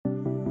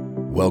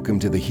Welcome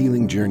to the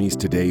Healing Journeys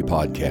Today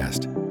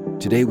podcast.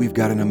 Today we've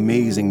got an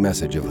amazing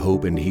message of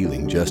hope and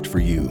healing just for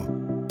you.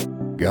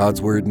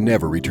 God's word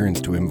never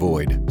returns to him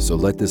void, so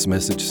let this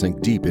message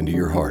sink deep into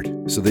your heart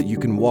so that you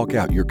can walk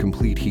out your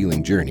complete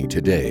healing journey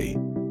today.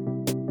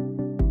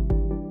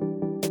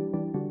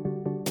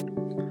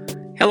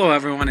 Hello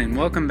everyone, and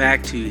welcome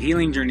back to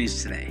Healing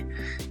Journeys Today.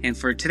 And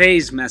for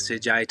today's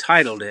message, I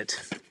titled it,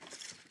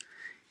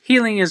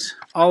 Healing is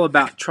All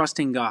About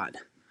Trusting God,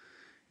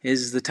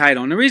 is the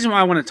title. And the reason why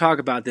I want to talk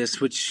about this,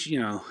 which,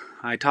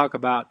 I talk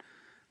about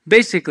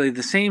basically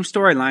the same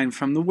storyline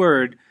from the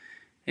Word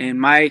and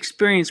my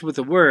experience with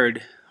the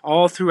Word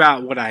all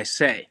throughout what I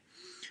say.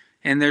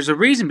 And there's a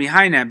reason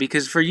behind that,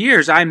 because for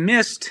years I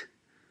missed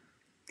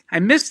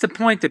the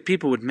point that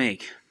people would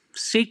make.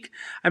 I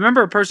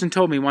remember a person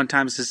told me one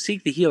time, it says,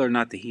 seek the healer,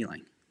 not the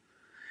healing.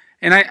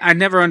 And I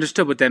never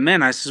understood what that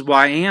meant. I says, well,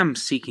 I am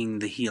seeking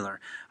the healer.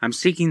 I'm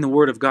seeking the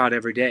Word of God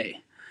every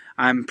day.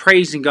 I'm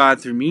praising God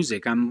through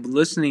music. I'm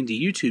listening to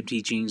YouTube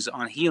teachings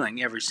on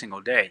healing every single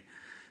day.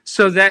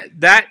 So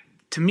that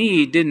to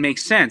me didn't make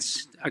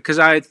sense, because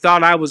I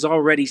thought I was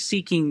already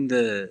seeking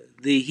the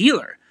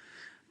healer.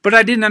 But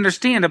I didn't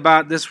understand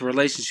about this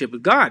relationship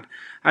with God.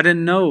 I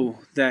didn't know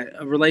that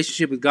a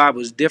relationship with God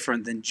was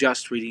different than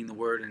just reading the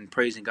Word and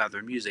praising God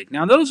through music.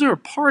 Now, those are a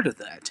part of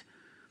that.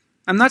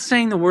 I'm not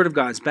saying the Word of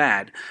God's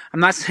bad. I'm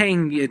not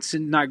saying it's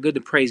not good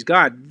to praise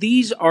God.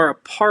 These are a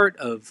part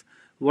of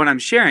what I'm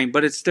sharing,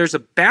 but there's a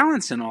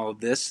balance in all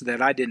of this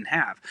that I didn't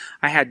have.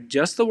 I had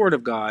just the Word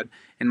of God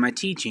and my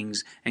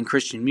teachings and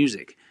Christian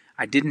music.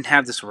 I didn't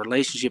have this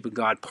relationship with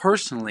God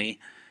personally,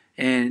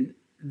 and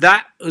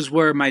that was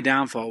where my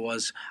downfall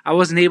was. I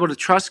wasn't able to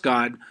trust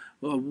God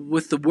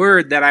with the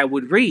Word that I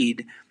would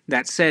read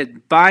that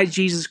said, by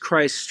Jesus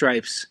Christ's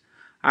stripes,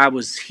 I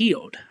was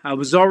healed. I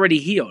was already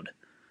healed.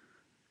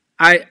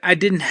 I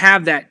didn't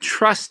have that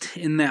trust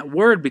in that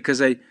Word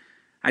because I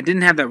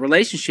didn't have that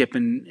relationship,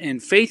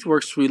 and faith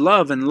works through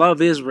love, and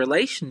love is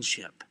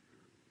relationship.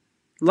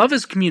 Love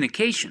is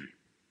communication.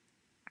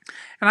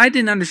 And I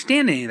didn't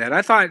understand any of that.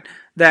 I thought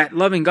that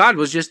loving God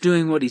was just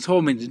doing what He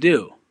told me to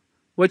do.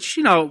 Which,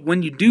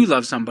 when you do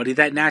love somebody,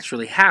 that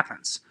naturally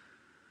happens.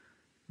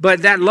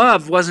 But that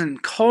love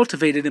wasn't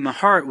cultivated in my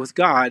heart with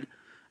God.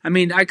 I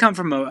mean, I come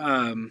from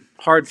a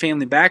hard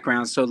family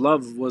background, so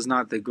love was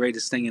not the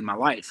greatest thing in my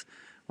life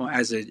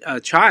as a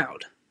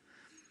child.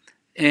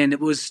 And it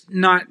was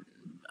not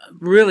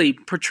really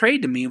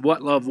portrayed to me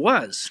what love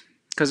was,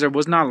 because there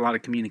was not a lot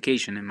of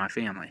communication in my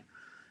family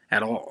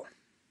at all.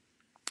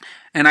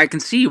 And I can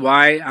see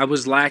why I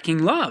was lacking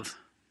love.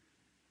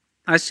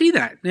 I see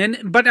that,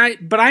 but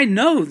I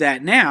know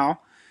that now.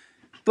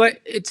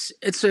 But it's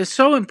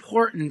so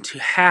important to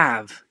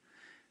have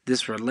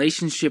this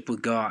relationship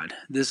with God,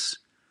 this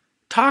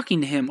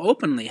talking to Him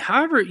openly,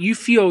 however you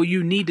feel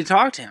you need to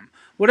talk to Him,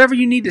 whatever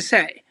you need to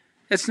say.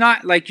 It's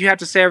not like you have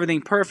to say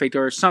everything perfect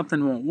or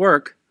something won't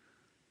work.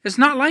 It's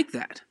not like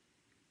that.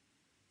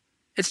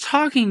 It's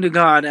talking to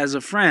God as a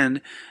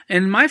friend,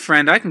 and my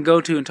friend I can go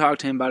to and talk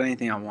to him about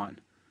anything I want.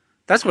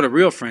 That's what a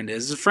real friend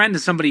is. A friend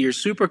is somebody you're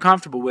super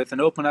comfortable with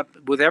and open up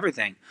with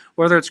everything,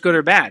 whether it's good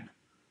or bad.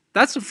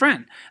 That's a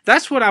friend.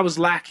 That's what I was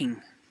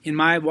lacking in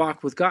my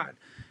walk with God.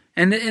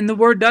 And the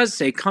Word does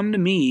say, come to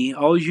me,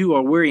 all you who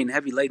are weary and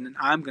heavy laden, and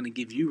I'm going to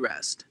give you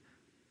rest.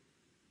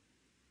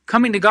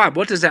 Coming to God,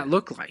 what does that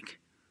look like?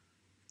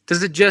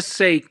 Does it just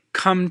say,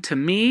 come to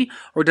me,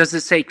 or does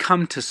it say,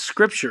 come to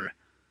Scripture?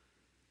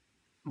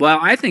 Well,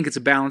 I think it's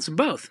a balance of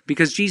both,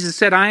 because Jesus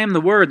said, I am the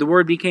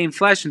Word became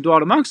flesh and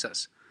dwelt amongst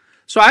us.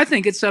 So I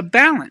think it's a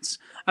balance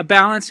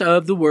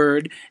of the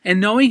Word and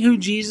knowing who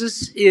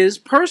Jesus is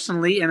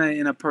personally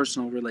in a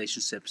personal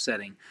relationship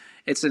setting.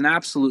 It's an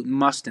absolute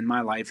must in my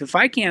life. If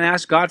I can't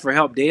ask God for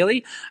help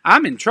daily,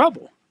 I'm in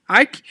trouble.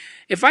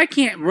 If I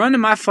can't run to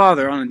my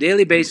Father on a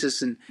daily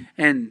basis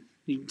and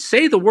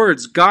say the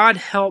words, God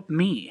help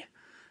me,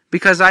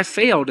 because I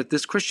failed at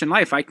this Christian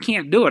life. I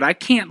can't do it. I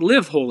can't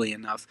live holy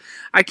enough.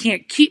 I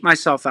can't keep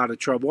myself out of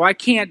trouble. I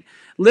can't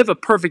live a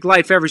perfect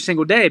life every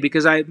single day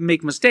because I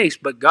make mistakes.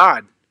 But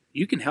God,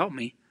 you can help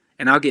me,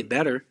 and I'll get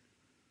better.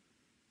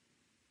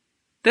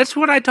 That's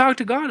what I talk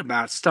to God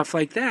about, stuff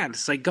like that.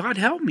 It's like, God,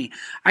 help me.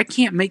 I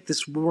can't make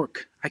this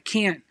work.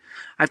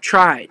 I've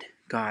tried,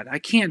 God. I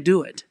can't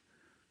do it.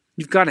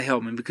 You've got to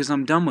help me because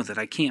I'm done with it.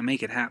 I can't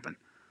make it happen.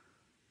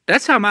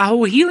 That's how my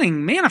whole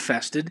healing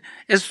manifested,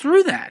 is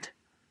through that.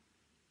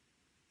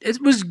 It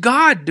was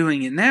God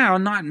doing it now,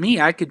 not me.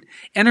 I could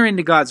enter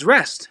into God's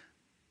rest.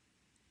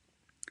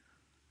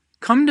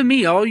 Come to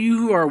me, all you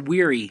who are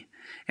weary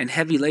and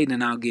heavy laden,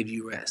 and I'll give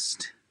you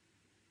rest.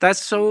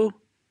 That's so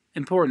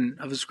important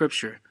of a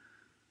scripture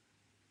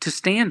to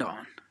stand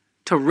on,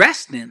 to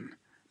rest in.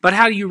 But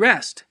how do you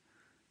rest?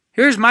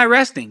 Here's my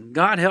resting.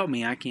 God help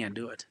me, I can't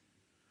do it.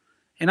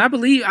 And I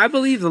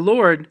believe the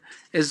Lord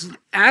is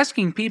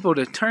asking people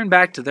to turn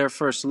back to their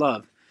first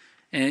love.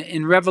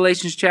 In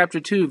Revelation chapter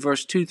 2,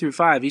 verse 2 through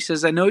 5, He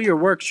says, I know your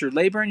works, your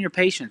labor, and your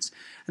patience,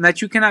 and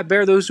that you cannot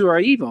bear those who are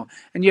evil.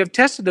 And you have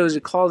tested those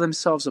who call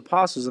themselves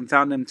apostles and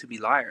found them to be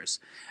liars.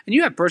 And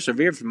you have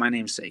persevered for my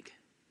name's sake,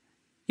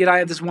 Yet I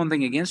have this one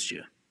thing against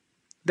you,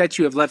 that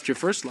you have left your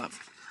first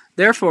love.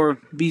 Therefore,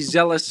 be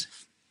zealous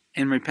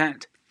and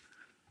repent.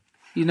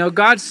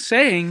 God's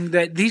saying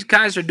that these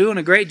guys are doing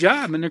a great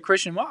job in their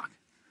Christian walk.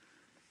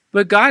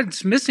 But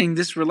God's missing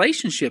this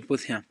relationship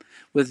with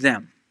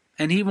them.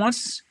 And He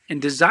wants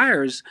and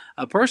desires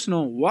a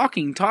personal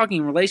walking,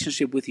 talking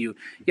relationship with you.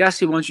 Yes,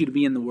 He wants you to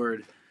be in the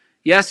Word.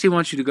 Yes, He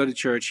wants you to go to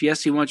church.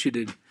 Yes, He wants you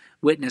to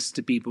witness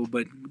to people.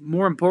 But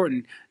more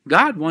important,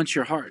 God wants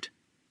your heart.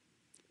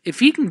 If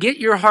He can get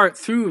your heart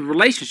through a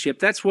relationship,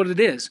 that's what it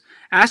is.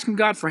 Asking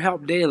God for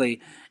help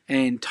daily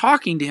and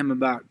talking to Him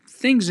about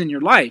things in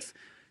your life.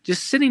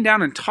 Just sitting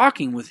down and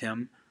talking with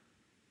Him.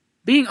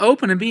 Being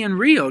open and being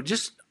real.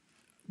 Just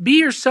be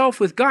yourself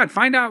with God.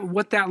 Find out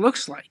what that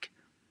looks like.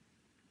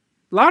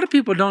 A lot of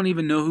people don't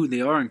even know who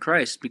they are in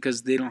Christ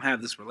because they don't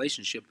have this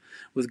relationship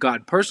with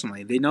God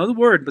personally. They know the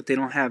Word, but they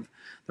don't have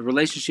the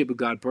relationship with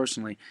God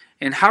personally.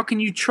 And how can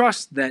you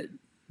trust that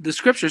the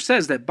Scripture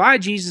says that by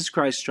Jesus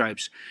Christ's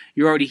stripes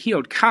you're already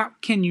healed? How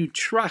can you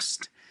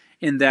trust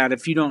in that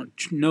if you don't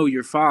know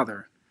your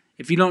Father?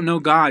 If you don't know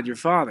God, your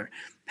Father?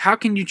 How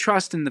can you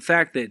trust in the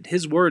fact that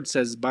His Word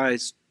says by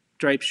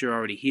stripes you're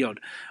already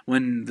healed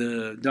when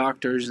the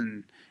doctors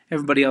and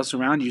everybody else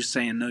around you is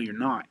saying no, you're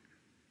not?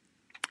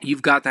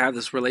 You've got to have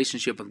this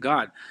relationship with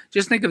God.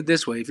 Just think of it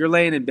this way. If you're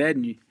laying in bed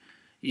and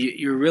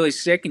you're really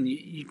sick and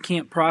you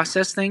can't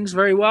process things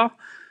very well,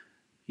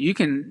 you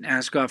can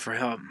ask God for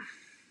help.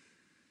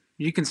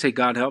 You can say,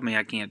 God, help me.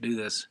 I can't do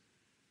this.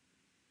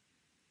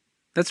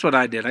 That's what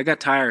I did. I got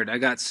tired. I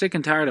got sick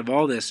and tired of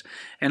all this,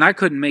 and I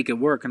couldn't make it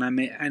work.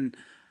 And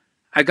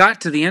I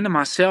got to the end of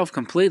myself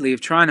completely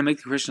of trying to make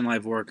the Christian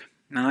life work.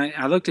 And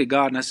I looked at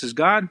God and I says,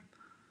 God,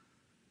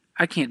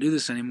 I can't do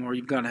this anymore.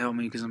 You've got to help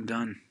me because I'm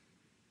done.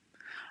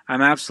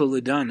 I'm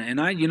absolutely done. And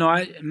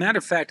matter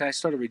of fact, I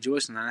started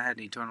rejoicing that I had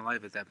eternal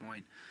life at that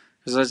point.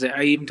 Because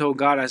I even told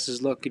God, I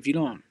says, look, if you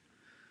don't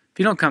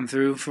come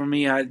through for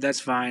me, that's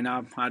fine.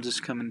 I'll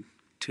just come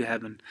into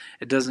heaven.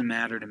 It doesn't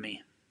matter to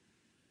me.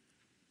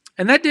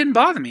 And that didn't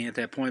bother me at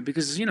that point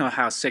because you know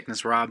how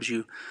sickness robs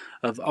you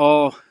of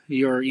all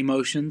your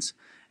emotions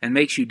and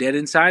makes you dead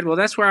inside. Well,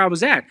 that's where I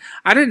was at.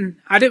 I didn't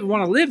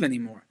want to live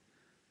anymore.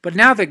 But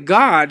now that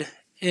God,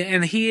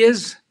 and He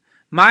is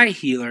my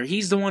healer,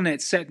 He's the one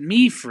that set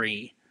me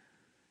free.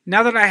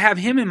 Now that I have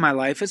Him in my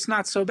life, it's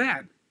not so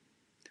bad.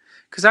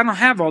 Because I don't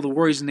have all the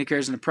worries and the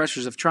cares and the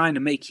pressures of trying to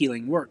make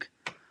healing work.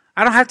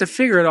 I don't have to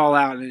figure it all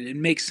out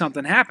and make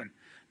something happen.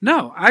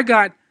 No, I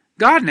got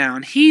God now,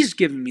 and He's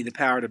given me the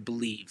power to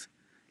believe.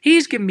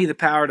 He's given me the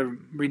power to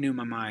renew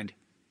my mind.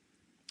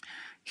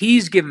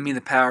 He's given me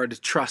the power to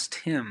trust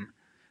Him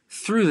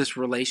through this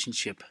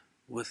relationship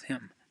with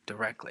Him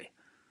directly.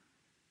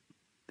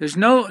 There's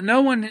no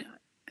one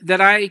that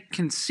I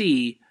can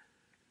see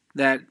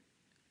that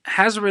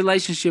has a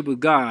relationship with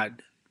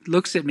God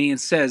looks at me and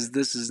says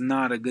this is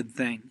not a good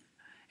thing.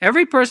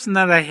 Every person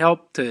that I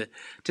help to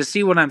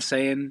see what I'm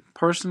saying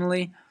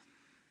personally,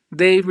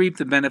 they reap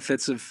the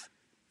benefits of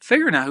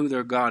figuring out who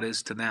their God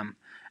is to them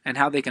and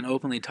how they can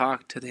openly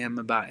talk to Him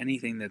about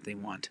anything that they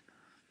want.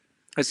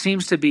 It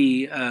seems to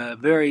be a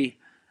very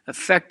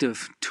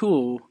effective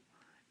tool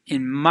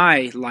in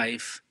my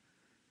life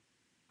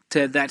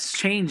that's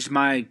changed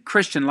my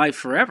Christian life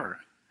forever.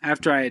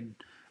 After I had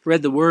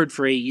read the Word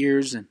for 8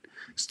 years and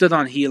stood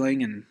on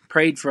healing and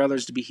prayed for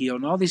others to be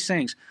healed and all these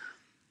things,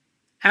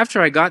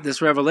 after I got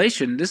this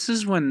revelation, this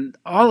is when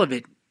all of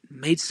it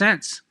made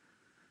sense.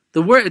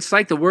 It's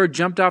like the Word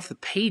jumped off the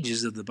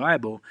pages of the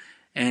Bible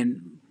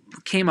and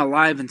came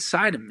alive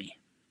inside of me.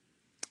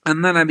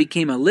 And then I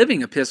became a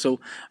living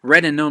epistle,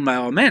 read and known by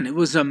all men. It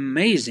was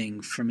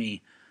amazing for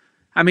me.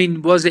 I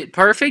mean, was it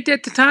perfect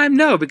at the time?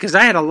 No, because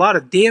I had a lot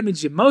of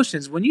damaged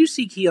emotions. When you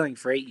seek healing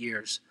for 8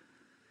 years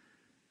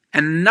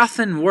and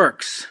nothing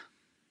works,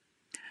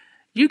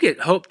 you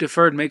get hope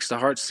deferred makes the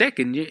heart sick,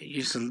 and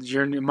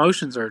your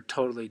emotions are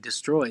totally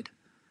destroyed.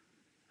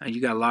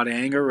 You got a lot of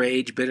anger,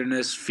 rage,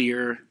 bitterness,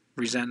 fear,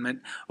 resentment,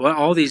 well,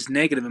 all these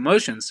negative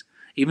emotions,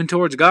 even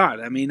towards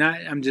God. I mean,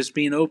 I'm just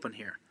being open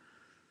here.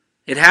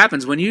 It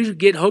happens. When you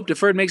get hope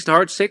deferred makes the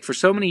heart sick for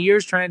so many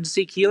years trying to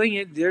seek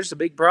healing, there's a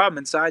big problem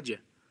inside you.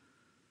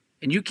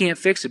 And you can't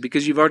fix it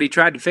because you've already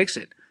tried to fix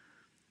it.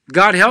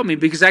 God help me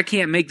because I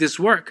can't make this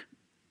work.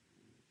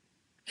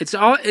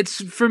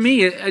 For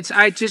me,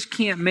 I just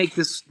can't make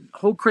this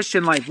whole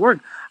Christian life work.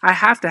 I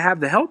have to have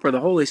the helper, the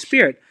Holy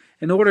Spirit,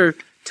 in order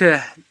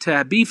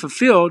to be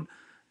fulfilled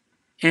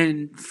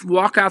and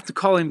walk out the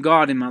calling of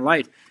God in my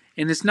life.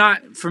 And it's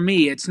not, for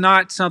me, it's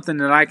not something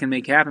that I can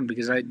make happen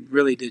because I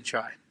really did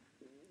try.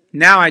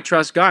 Now I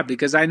trust God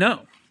because I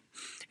know.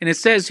 And it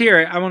says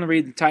here, I want to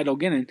read the title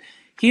again, and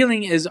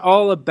healing is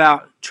all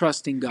about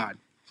trusting God.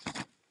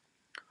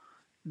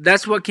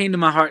 That's what came to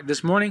my heart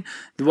this morning.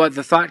 What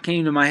the thought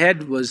came to my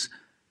head was,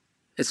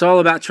 it's all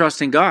about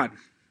trusting God.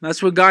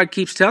 That's what God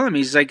keeps telling me.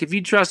 He's like, if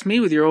you trust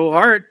me with your whole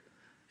heart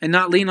and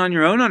not lean on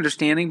your own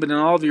understanding, but in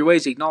all of your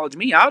ways acknowledge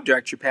me, I'll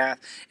direct your path.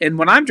 And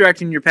when I'm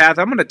directing your path,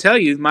 I'm going to tell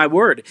you my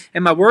word.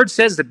 And my word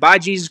says that by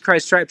Jesus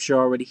Christ's stripes you're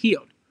already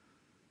healed.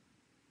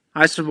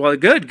 I said, well,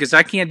 good, because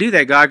I can't do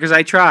that, God, because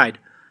I tried.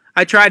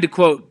 I tried to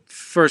quote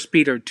 1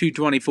 Peter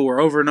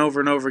 2:24 over and over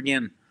and over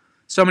again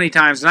so many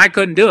times, and I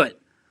couldn't do it.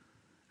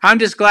 I'm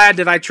just glad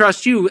that I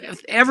trust you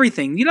with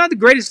everything. You know, the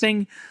greatest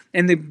thing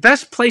and the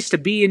best place to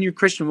be in your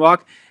Christian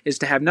walk is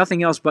to have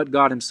nothing else but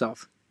God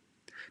himself.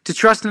 To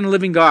trust in the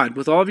living God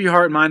with all of your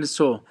heart, mind, and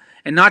soul,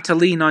 and not to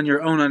lean on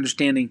your own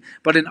understanding,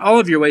 but in all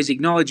of your ways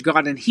acknowledge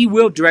God, and he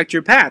will direct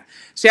your path.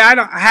 See, I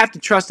don't have to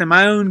trust in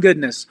my own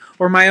goodness,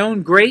 or my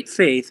own great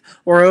faith,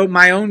 or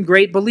my own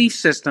great belief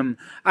system.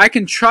 I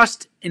can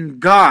trust in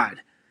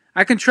God.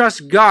 I can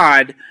trust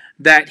God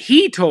that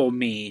he told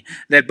me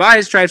that by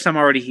his stripes I'm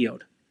already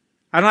healed.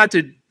 I don't have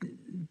to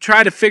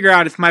try to figure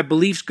out if my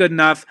belief's good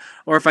enough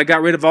or if I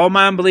got rid of all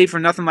my unbelief or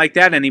nothing like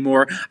that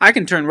anymore. I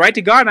can turn right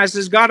to God and I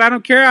says, God, I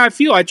don't care how I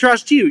feel. I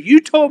trust you. You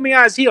told me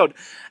I was healed.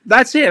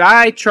 That's it.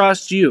 I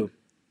trust you.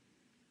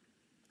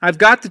 I've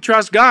got to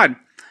trust God.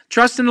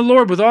 Trust in the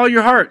Lord with all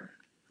your heart.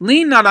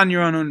 Lean not on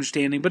your own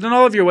understanding, but in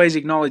all of your ways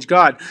acknowledge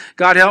God.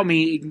 God, help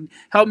me.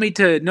 Help me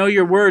to know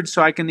your word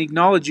so I can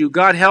acknowledge you.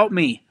 God, help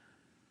me.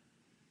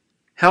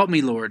 Help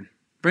me, Lord.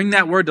 Bring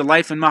that word to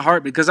life in my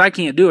heart because I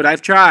can't do it.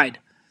 I've tried.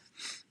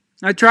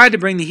 I tried to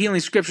bring the healing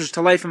scriptures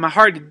to life in my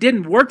heart. It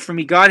didn't work for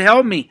me. God,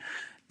 help me.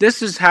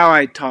 This is how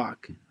I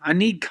talk. I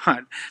need God.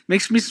 It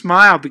makes me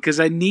smile because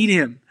I need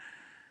him.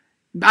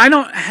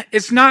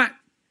 It's not,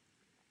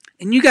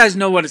 and you guys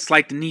know what it's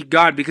like to need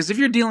God, because if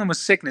you're dealing with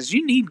sickness,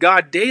 you need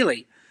God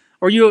daily,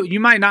 or you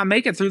might not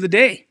make it through the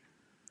day.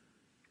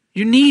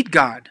 You need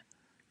God.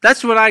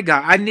 That's what I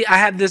got. I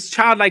have this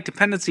childlike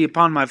dependency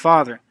upon my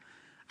Father.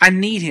 I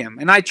need him,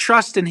 and I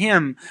trust in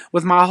him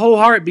with my whole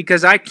heart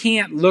because I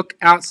can't look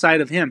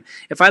outside of him.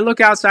 If I look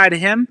outside of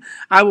him,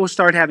 I will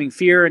start having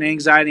fear and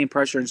anxiety and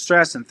pressure and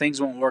stress, and things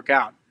won't work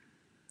out.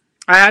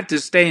 I have to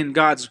stay in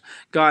God's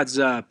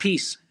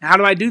peace. How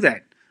do I do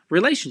that?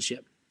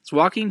 Relationship. It's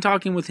walking and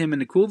talking with him in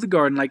the cool of the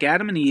garden like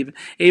Adam and Eve,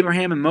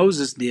 Abraham and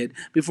Moses did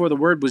before the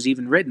word was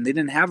even written. They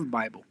didn't have a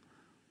Bible.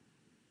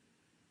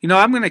 You know,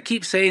 I'm going to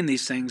keep saying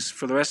these things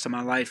for the rest of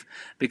my life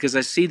because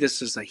I see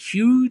this as a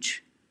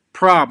huge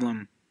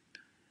problem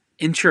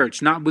in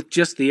church, not with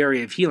just the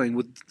area of healing,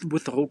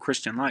 with the whole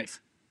Christian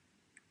life,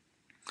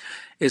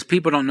 is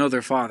people don't know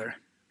their Father.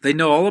 They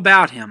know all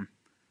about him,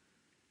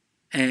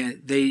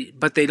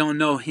 but they don't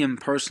know him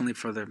personally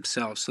for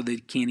themselves, so they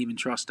can't even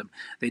trust him.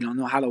 They don't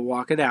know how to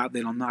walk it out.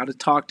 They don't know how to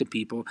talk to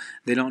people.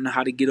 They don't know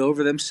how to get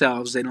over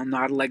themselves. They don't know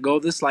how to let go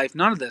of this life.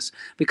 None of this,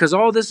 because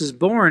all this is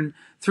born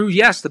through,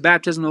 yes, the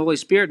baptism of the Holy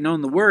Spirit,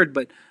 knowing the Word,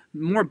 but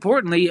more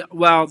importantly,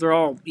 while they're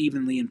all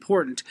evenly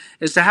important,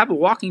 is to have a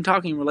walking,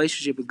 talking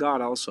relationship with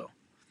God also.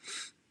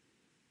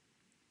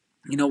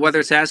 You know, whether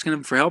it's asking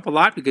him for help a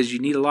lot because you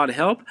need a lot of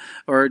help,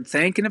 or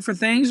thanking him for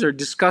things, or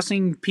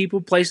discussing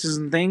people, places,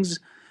 and things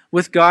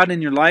with God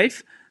in your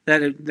life,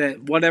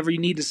 that whatever you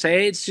need to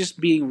say, it's just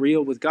being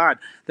real with God.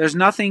 There's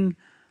nothing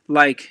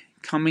like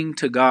coming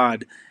to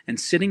God and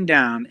sitting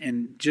down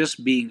and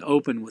just being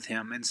open with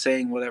him and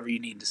saying whatever you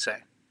need to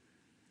say.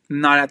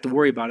 Not have to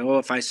worry about it. Oh,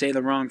 if I say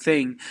the wrong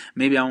thing,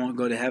 maybe I won't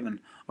go to heaven.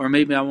 Or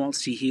maybe I won't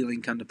see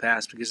healing come to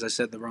pass because I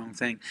said the wrong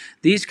thing.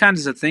 These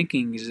kinds of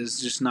thinking is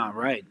just not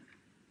right.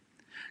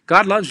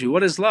 God loves you.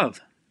 What is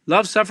love?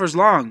 Love suffers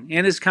long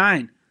and is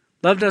kind.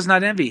 Love does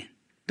not envy,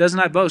 does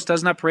not boast,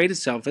 does not parade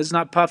itself, is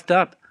not puffed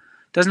up,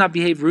 does not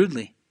behave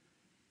rudely.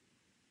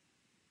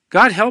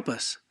 God help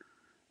us.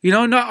 You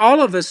know, not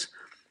all of us,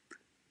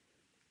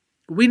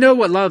 we know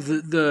what love,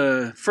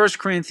 the 1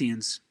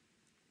 Corinthians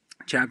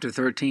chapter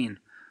 13.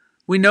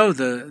 We know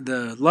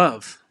the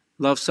love.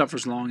 Love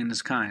suffers long and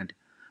is kind.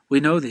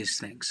 We know these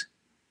things.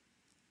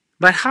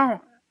 But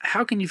how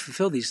can you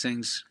fulfill these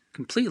things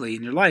completely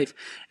in your life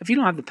if you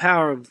don't have the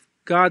power of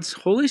God's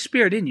Holy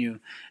Spirit in you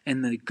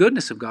and the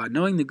goodness of God,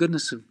 knowing the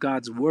goodness of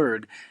God's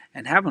Word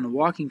and having a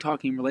walking,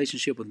 talking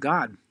relationship with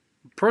God,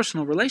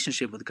 personal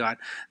relationship with God?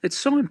 It's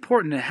so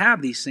important to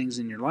have these things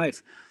in your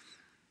life.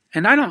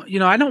 And I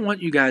don't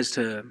want you guys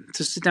to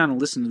sit down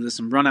and listen to this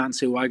and run out and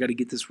say, well, I got to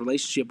get this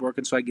relationship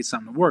working so I get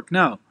something to work.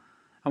 No.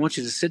 I want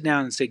you to sit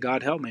down and say,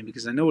 God, help me,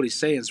 because I know what he's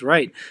saying is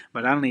right,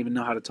 but I don't even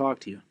know how to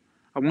talk to you.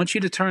 I want you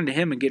to turn to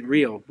him and get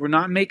real. We're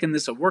not making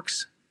this a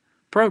works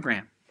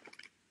program.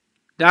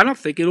 I don't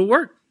think it'll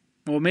work.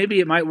 Well, maybe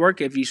it might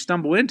work if you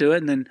stumble into it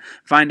and then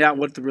find out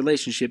what the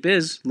relationship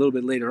is a little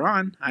bit later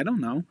on. I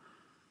don't know.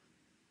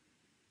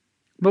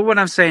 But what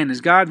I'm saying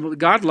is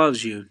God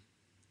loves you.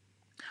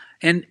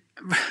 And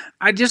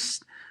I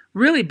just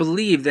really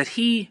believe that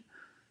he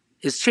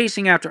is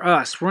chasing after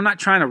us. We're not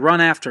trying to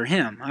run after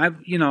him. I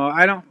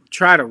don't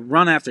try to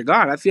run after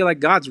God. I feel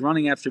like God's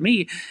running after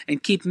me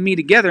and keeping me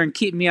together and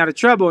keeping me out of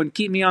trouble and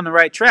keeping me on the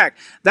right track.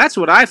 That's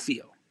what I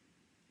feel.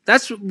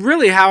 That's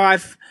really how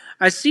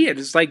I see it.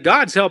 It's like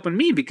God's helping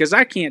me because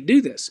I can't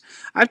do this.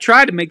 I've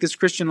tried to make this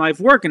Christian life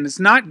work, and it's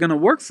not going to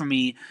work for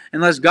me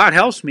unless God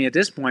helps me at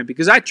this point,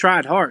 because I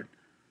tried hard.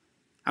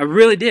 I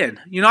really did.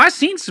 I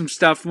seen some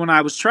stuff when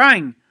I was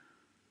trying.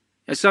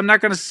 So I'm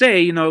not going to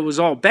say, it was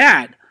all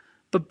bad.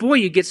 But boy,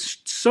 you get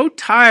so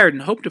tired,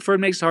 and hope deferred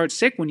makes the heart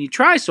sick when you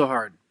try so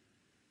hard.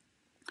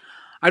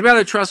 I'd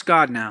rather trust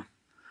God now.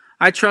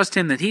 I trust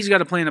Him that He's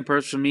got a plan and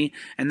purpose for me,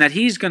 and that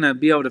He's going to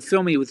be able to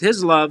fill me with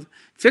His love,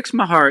 fix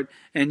my heart,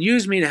 and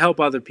use me to help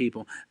other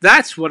people.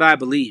 That's what I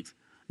believe.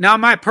 Now,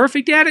 am I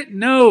perfect at it?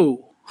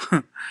 No.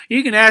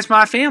 You can ask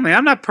my family.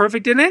 I'm not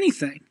perfect at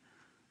anything.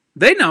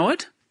 They know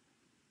it.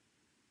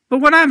 But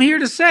what I'm here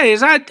to say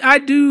is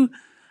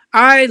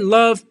I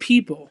love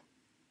people.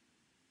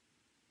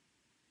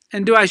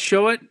 And do I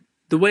show it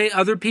the way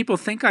other people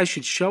think I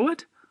should show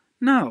it?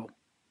 No,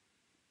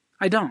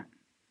 I don't.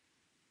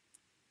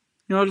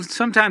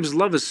 Sometimes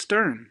love is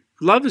stern.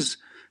 Love is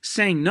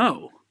saying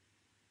no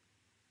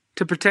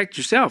to protect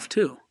yourself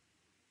too.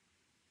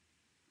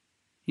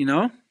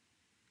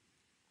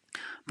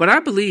 But I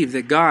believe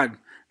that God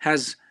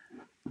has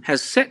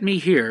set me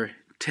here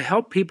to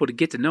help people to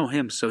get to know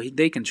Him so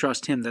they can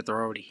trust Him that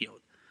they're already healed.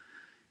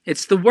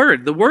 It's the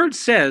Word. The Word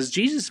says,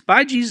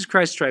 by Jesus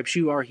Christ's stripes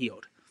you are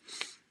healed.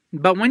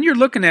 But when you're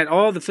looking at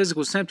all the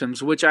physical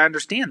symptoms, which I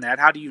understand that,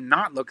 how do you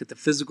not look at the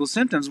physical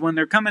symptoms when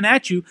they're coming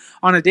at you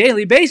on a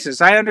daily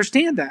basis? I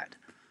understand that.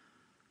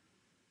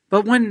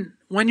 But when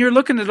you're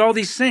looking at all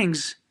these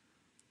things,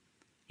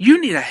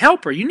 you need a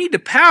helper. You need the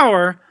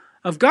power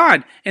of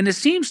God. And it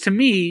seems to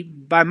me,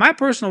 by my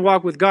personal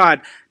walk with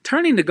God,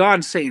 turning to God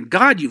and saying,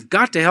 God, you've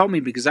got to help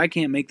me because I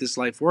can't make this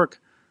life work.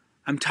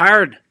 I'm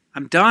tired.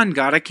 I'm done,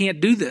 God. I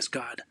can't do this,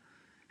 God.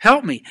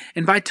 Help me.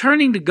 And by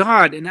turning to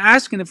God and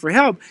asking Him for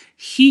help,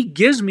 He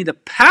gives me the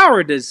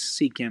power to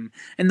seek Him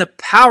and the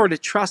power to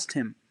trust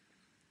Him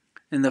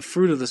and the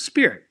fruit of the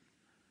Spirit.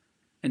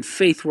 And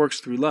faith works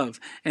through love.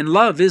 And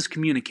love is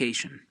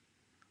communication.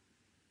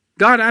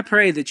 God, I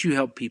pray that you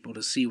help people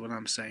to see what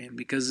I'm saying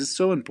because it's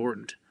so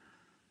important.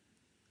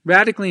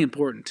 Radically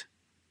important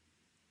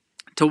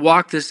to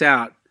walk this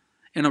out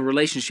in a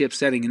relationship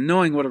setting and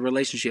knowing what a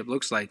relationship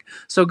looks like.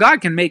 So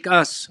God can make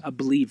us a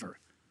believer.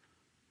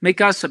 Make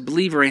us a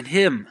believer in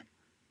Him.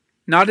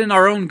 Not in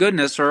our own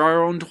goodness or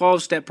our own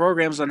 12-step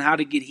programs on how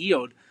to get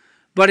healed,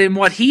 but in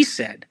what He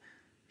said.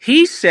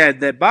 He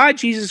said that by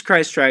Jesus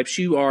Christ's stripes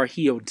you are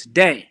healed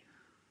today.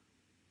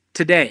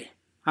 Today.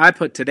 I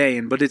put today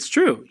in, but it's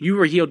true. You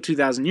were healed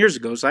 2,000 years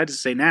ago, so I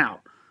just say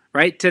now.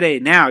 Right? Today.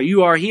 Now.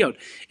 You are healed.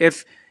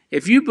 If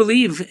you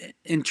believe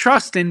and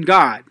trust in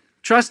God,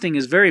 trusting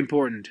is very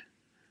important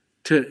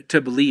to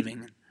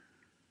believing.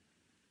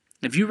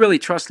 If you really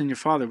trust in your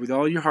Father with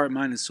all your heart,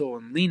 mind, and soul,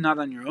 and lean not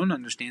on your own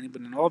understanding,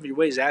 but in all of your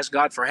ways ask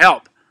God for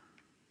help,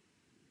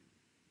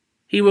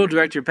 He will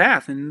direct your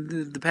path.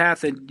 And the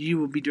path that you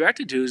will be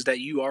directed to is that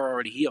you are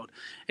already healed.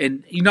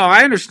 And,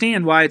 I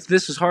understand why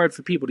this is hard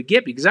for people to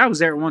get because I was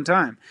there at one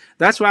time.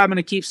 That's why I'm going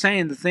to keep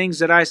saying the things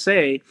that I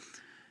say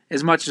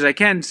as much as I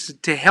can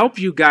to help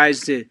you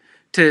guys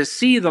to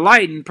see the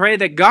light and pray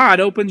that God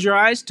opens your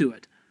eyes to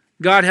it.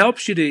 God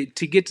helps you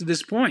to get to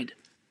this point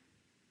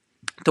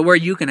to where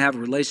you can have a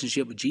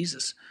relationship with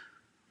Jesus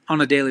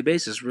on a daily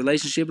basis.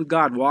 Relationship with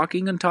God,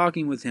 walking and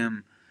talking with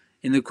Him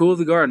in the cool of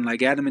the garden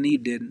like Adam and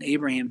Eve did and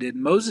Abraham did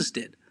and Moses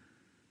did.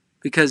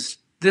 Because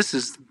this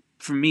is,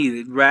 for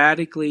me,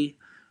 radically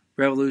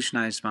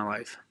revolutionized my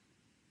life.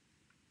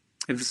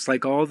 It's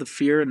like all the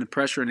fear and the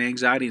pressure and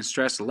anxiety and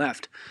stress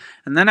left.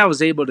 And then I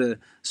was able to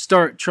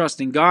start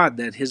trusting God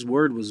that His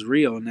Word was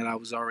real and that I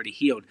was already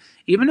healed.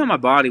 Even though my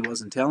body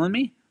wasn't telling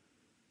me,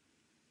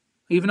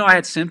 even though I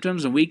had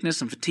symptoms and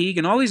weakness and fatigue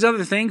and all these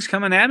other things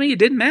coming at me, it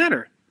didn't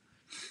matter.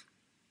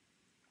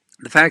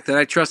 The fact that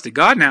I trusted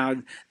God now,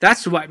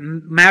 that's what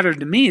mattered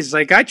to me. Is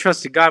like I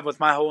trusted God with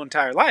my whole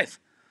entire life.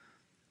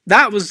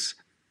 That was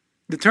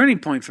the turning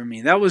point for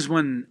me. That was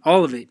when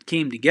all of it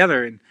came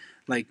together and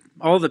like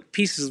all the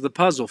pieces of the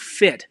puzzle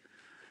fit.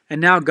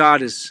 And now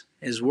God is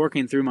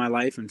working through my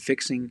life and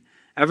fixing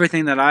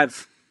everything that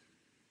I've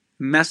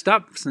messed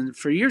up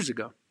for years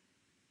ago.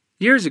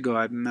 Years ago,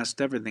 I messed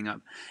everything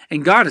up.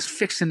 And God is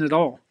fixing it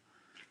all.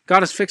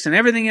 God is fixing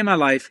everything in my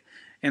life.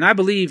 And I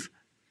believe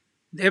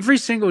every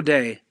single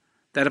day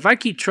that if I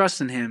keep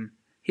trusting Him,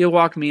 He'll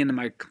walk me into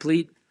my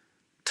complete,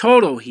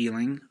 total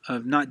healing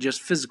of not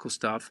just physical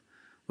stuff,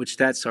 which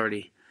that's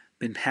already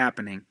been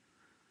happening,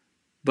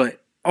 but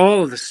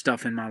all of the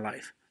stuff in my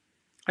life.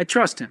 I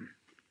trust Him.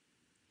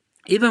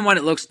 Even when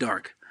it looks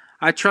dark,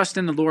 I trust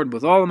in the Lord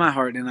with all of my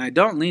heart, and I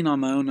don't lean on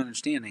my own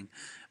understanding.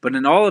 But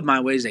in all of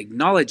my ways, I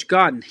acknowledge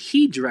God, and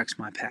He directs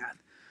my path.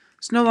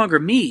 It's no longer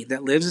me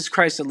that lives, it's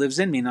Christ that lives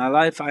in me. And the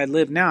life I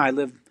live now, I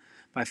live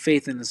by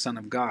faith in the Son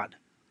of God.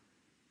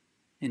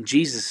 And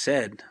Jesus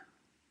said,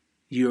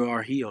 you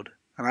are healed.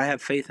 And I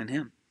have faith in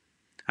Him.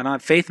 I don't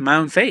have faith in my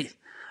own faith.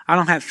 I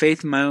don't have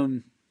faith in my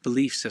own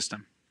belief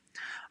system.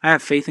 I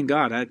have faith in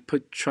God. I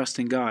put trust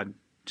in God.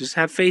 Just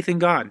have faith in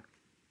God.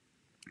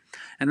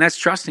 And that's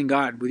trusting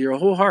God with your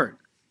whole heart.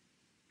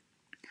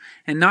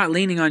 And not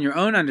leaning on your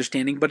own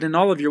understanding, but in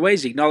all of your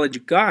ways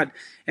acknowledge God,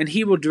 and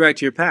He will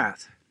direct your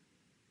path.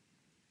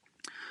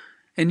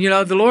 And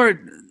the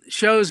Lord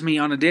shows me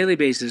on a daily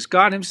basis,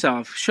 God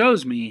Himself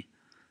shows me,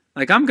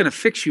 like, I'm going to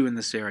fix you in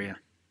this area.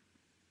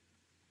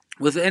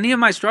 With any of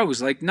my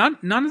struggles, like, none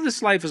of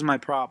this life is my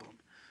problem.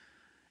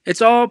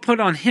 It's all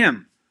put on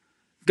Him.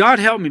 God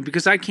help me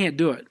because I can't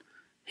do it.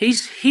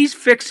 He's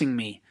fixing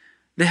me.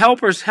 The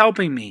helper's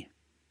helping me.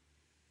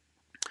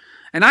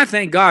 And I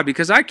thank God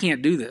because I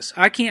can't do this.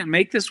 I can't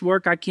make this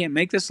work. I can't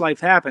make this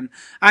life happen.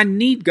 I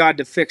need God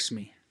to fix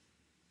me.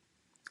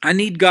 I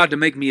need God to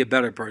make me a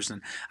better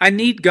person. I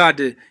need God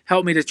to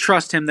help me to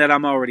trust Him that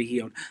I'm already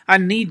healed. I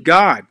need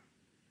God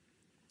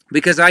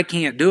because I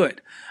can't do it.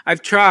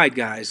 I've tried,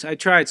 guys. I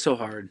tried so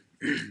hard.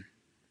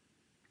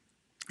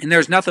 And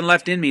there's nothing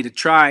left in me to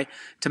try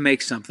to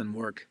make something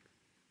work.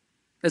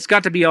 It's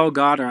got to be all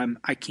God or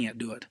I can't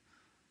do it.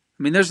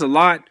 I mean, there's a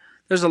lot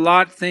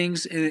of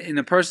things in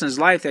a person's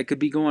life that could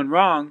be going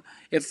wrong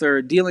if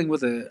they're dealing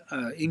with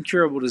a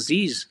incurable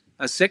disease,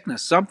 a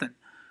sickness, something.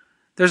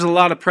 There's a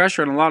lot of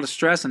pressure and a lot of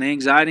stress and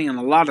anxiety and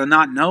a lot of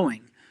not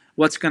knowing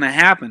what's going to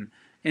happen.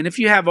 And if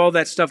you have all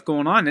that stuff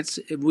going on,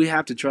 we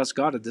have to trust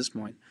God at this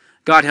point.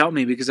 God help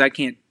me because I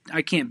can't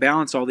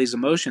balance all these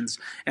emotions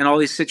and all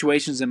these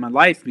situations in my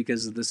life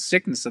because of the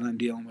sickness that I'm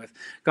dealing with.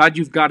 God,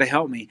 you've got to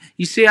help me.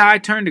 You see how I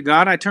turn to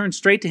God? I turn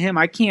straight to Him.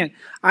 I can't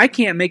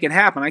make it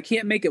happen. I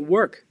can't make it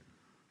work.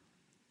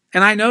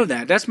 And I know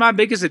that. That's my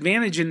biggest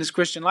advantage in this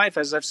Christian life,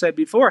 as I've said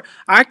before.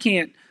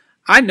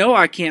 I know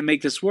I can't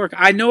make this work.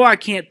 I know I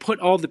can't put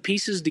all the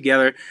pieces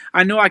together.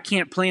 I know I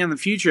can't plan the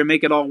future and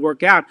make it all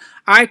work out.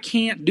 I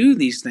can't do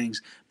these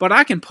things. But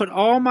I can put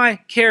all my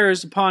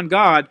cares upon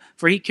God,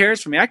 for He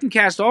cares for me. I can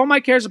cast all my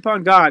cares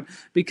upon God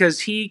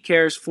because He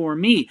cares for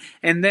me.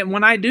 And then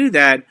when I do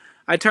that,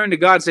 I turn to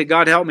God and say,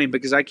 God, help me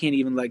because I can't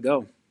even let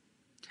go.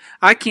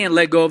 I can't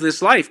let go of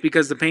this life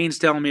because the pain's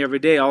telling me every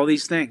day all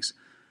these things.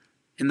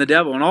 And the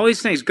devil and all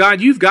these things. God,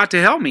 you've got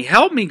to help me.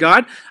 Help me,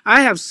 God.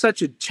 I have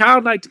such a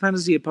childlike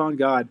dependency upon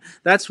God.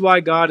 That's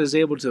why God is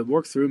able to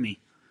work through me.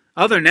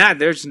 Other than that,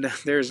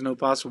 there's no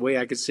possible way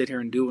I could sit here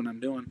and do what I'm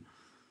doing.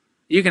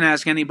 You can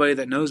ask anybody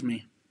that knows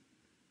me.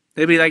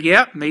 They'd be like,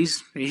 yep,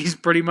 he's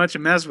pretty much a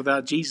mess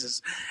without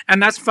Jesus.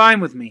 And that's fine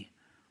with me.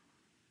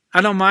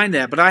 I don't mind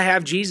that. But I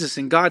have Jesus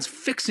and God's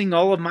fixing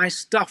all of my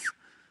stuff.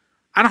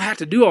 I don't have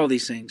to do all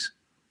these things.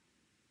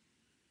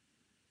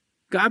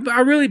 God, I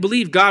really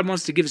believe God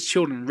wants to give His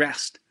children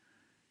rest.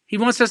 He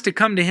wants us to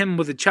come to Him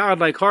with a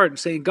childlike heart and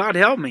say, God,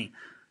 help me.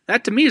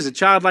 That to me is a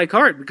childlike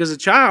heart because a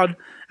child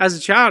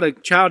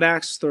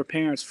asks their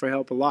parents for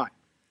help a lot.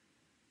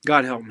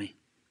 God, help me.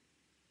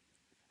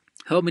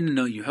 Help me to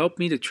know You. Help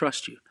me to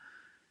trust You.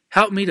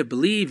 Help me to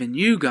believe in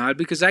You, God,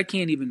 because I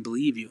can't even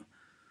believe You.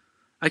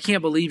 I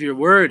can't believe Your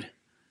word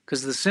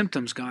because of the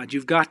symptoms, God.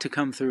 You've got to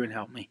come through and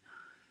help me.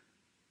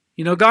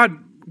 You know, God,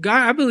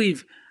 I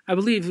believe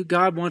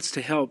God wants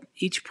to help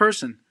each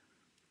person.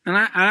 And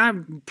I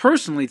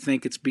personally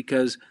think it's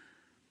because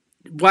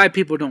why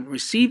people don't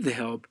receive the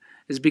help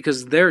is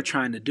because they're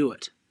trying to do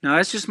it. Now,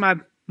 that's just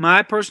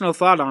my personal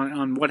thought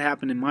on what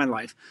happened in my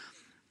life,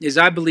 is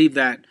I believe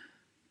that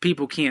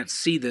people can't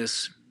see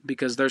this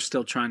because they're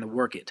still trying to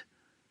work it.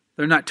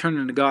 They're not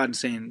turning to God and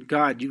saying,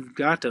 God, you've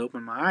got to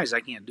open my eyes. I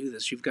can't do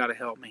this. You've got to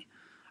help me.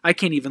 I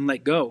can't even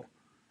let go.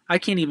 I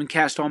can't even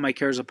cast all my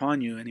cares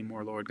upon You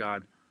anymore, Lord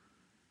God.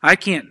 I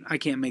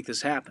can't make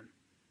this happen.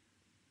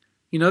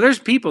 You know, there's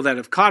people that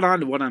have caught on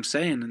to what I'm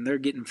saying and they're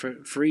getting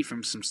free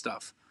from some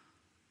stuff.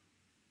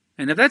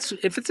 And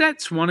if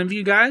that's one of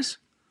you guys,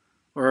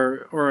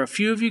 or a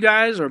few of you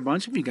guys, or a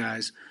bunch of you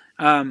guys,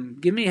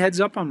 give me a heads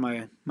up on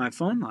my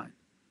phone line.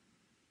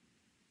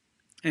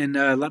 And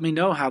let me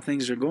know how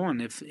things are going.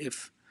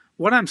 If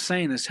what I'm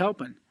saying is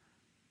helping.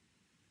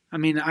 I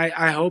mean,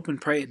 I hope and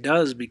pray it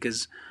does,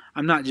 because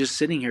I'm not just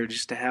sitting here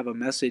just to have a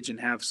message and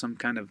have some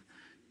kind of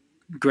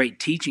great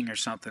teaching or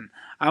something.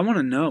 I want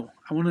to know.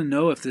 I want to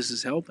know if this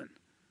is helping.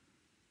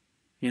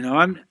 You know,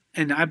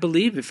 I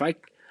believe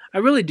I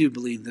really do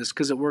believe this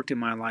because it worked in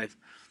my life.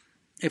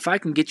 If I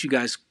can get you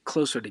guys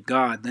closer to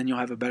God, then you'll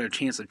have a better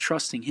chance of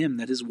trusting Him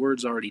that His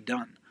word's already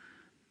done.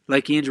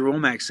 Like Andrew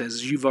Womack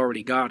says, you've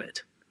already got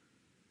it.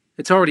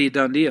 It's already a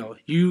done deal.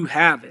 You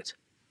have it.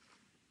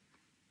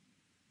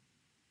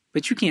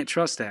 But you can't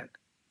trust that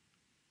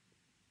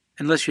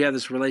unless you have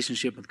this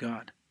relationship with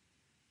God.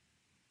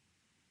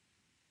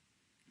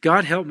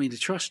 God, help me to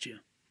trust You.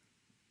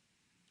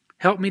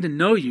 Help me to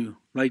know You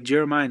like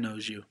Jeremiah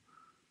knows You.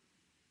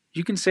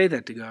 You can say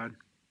that to God.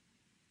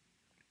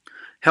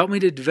 Help me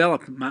to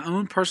develop my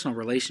own personal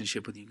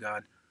relationship with You,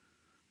 God.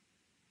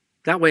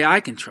 That way I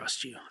can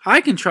trust You.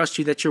 I can trust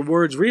You that Your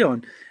word's real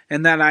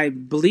and that I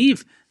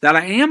believe that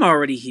I am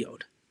already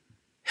healed.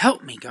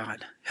 Help me,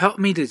 God. Help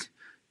me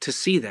to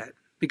see that.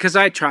 Because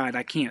I tried,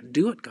 I can't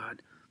do it,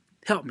 God.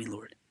 Help me,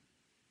 Lord.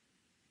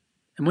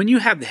 And when you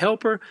have the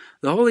Helper,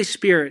 the Holy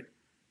Spirit,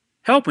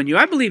 helping you.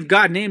 I believe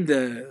God named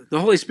the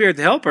Holy Spirit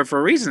the Helper for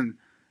a reason.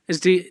 Is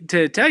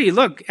to tell you,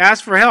 look,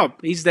 ask for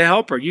help. He's the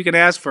helper. You can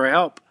ask for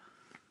help.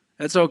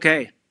 That's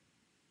okay.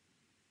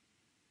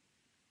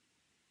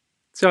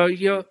 So,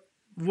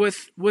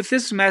 with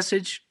this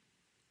message,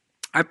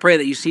 I pray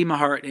that you see my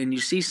heart and you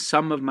see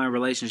some of my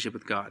relationship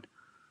with God.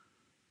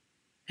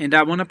 And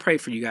I want to pray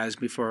for you guys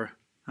before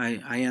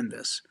I end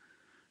this.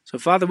 So,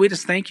 Father, we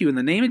just thank You in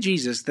the name of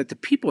Jesus that the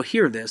people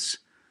hear this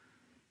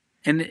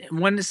And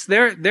when it's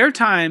their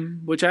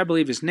time, which I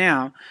believe is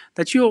now,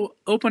 that you'll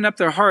open up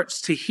their hearts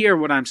to hear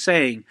what I'm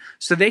saying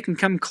so they can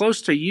come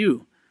close to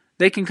you.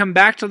 They can come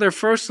back to their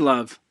first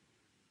love,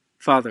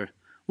 Father.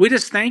 We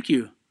just thank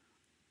you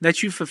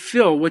that you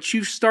fulfill what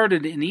you've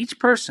started in each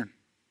person.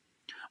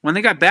 When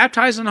they got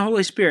baptized in the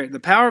Holy Spirit, the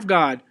power of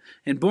God,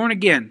 and born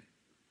again,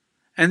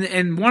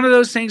 and one of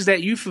those things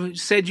that you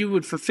said you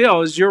would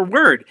fulfill is your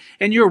word.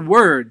 And your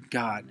word,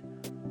 God,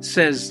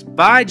 says,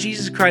 by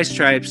Jesus Christ's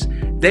stripes,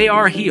 they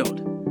are healed.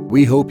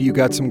 We hope you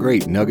got some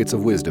great nuggets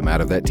of wisdom out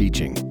of that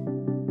teaching.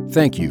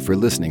 Thank you for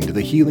listening to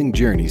the Healing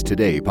Journeys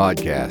Today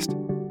podcast.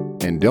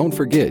 And don't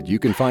forget, you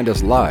can find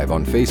us live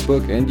on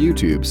Facebook and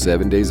YouTube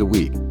 7 days a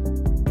week.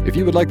 If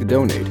you would like to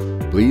donate,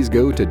 please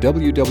go to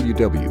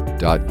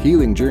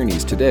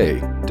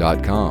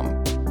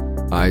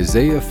www.healingjourneystoday.com.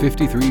 Isaiah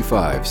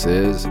 53:5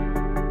 says,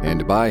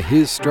 "And by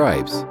his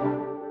stripes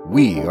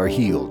we are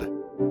healed."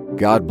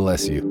 God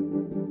bless you.